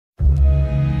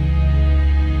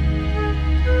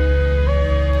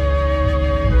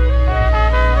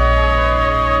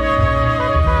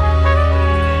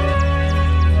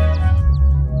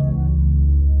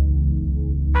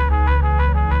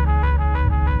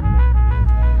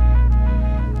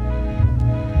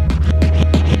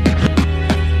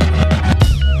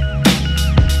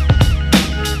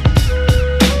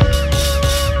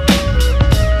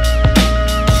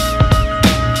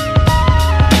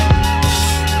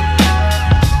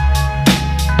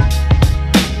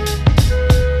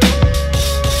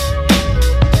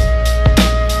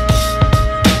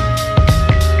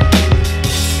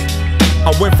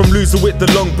Grizzle with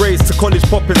the long braids to college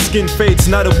popping skin fades.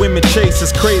 Now the women chase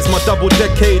is craze. My double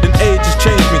decade and age has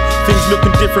changed me. Things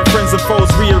looking different, friends and foes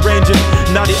rearranging.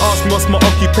 Now they ask me what's my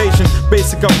occupation.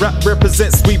 Basic I rap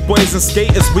represent sweet boys and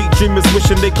skaters. Weak dreamers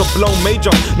wishing they could blow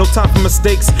major. No time for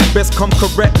mistakes, best come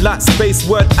correct like space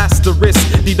word asterisk.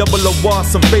 D-double-O-R,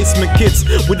 some basement kids.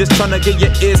 We're just trying to get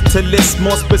your ears to list.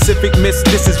 More specific miss,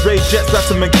 this is RayJets,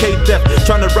 Ratum and K-Def.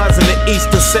 Trying to rise in the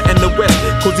east and set in the west.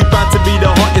 Cause we bound to be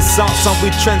the hottest out. Son, we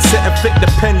trend set and flick the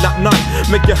pen like none.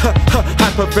 Make you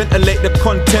hyperventilate the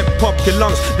content. Pop your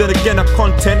lungs, then again a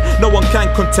content. No one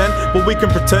can contend, but we can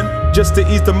pretend. Just to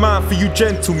ease the mind for you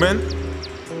gentlemen.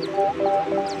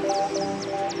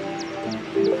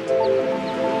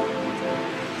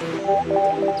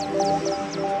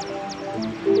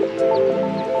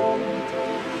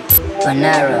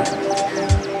 Oneiro,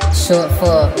 short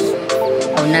for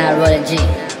Oneirology,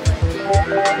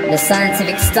 the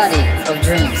scientific study of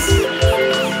dreams.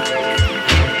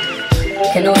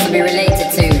 Can also be related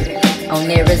to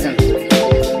Oneirism,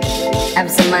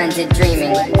 absent-minded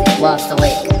dreaming whilst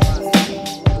awake.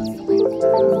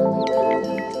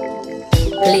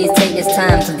 Please take this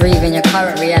time to breathe in your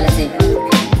current reality,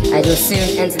 as you'll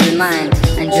soon enter the mind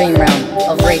and dream realm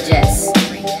of RayJets.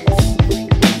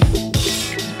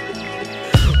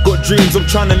 Got dreams I'm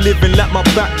trying to live in, like my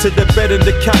back to the bed and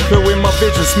the capo in my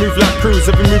vision. Smooth like cruise,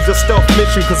 every move's a stealth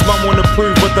mission. Cause man wanna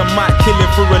prove what I might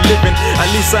killing for a living. At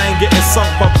least I ain't getting sunk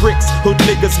by bricks. Hood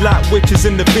niggas like witches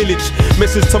in the village.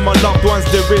 Message to my loved ones,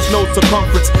 there is no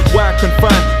circumference where I can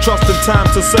find trust and time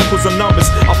to circles and numbers.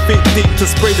 I think deep to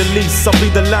spray the least. I'll be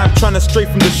the lamb trying to stray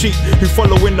from the sheep who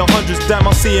follow in the hundreds. Damn,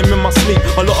 I see him in my sleep.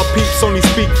 A lot of peeps only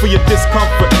speak for your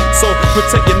discomfort. So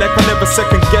protect your neck, I never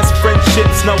second guess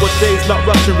friendships nowadays like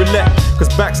Russian roulette. Cause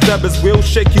backstabbers will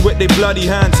shake you with their bloody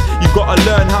hands. You gotta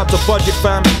learn how to budget,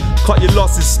 fam. Cut your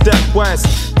losses stepwise.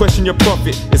 Question your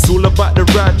profit. It's all about the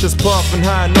righteous path and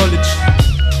higher knowledge.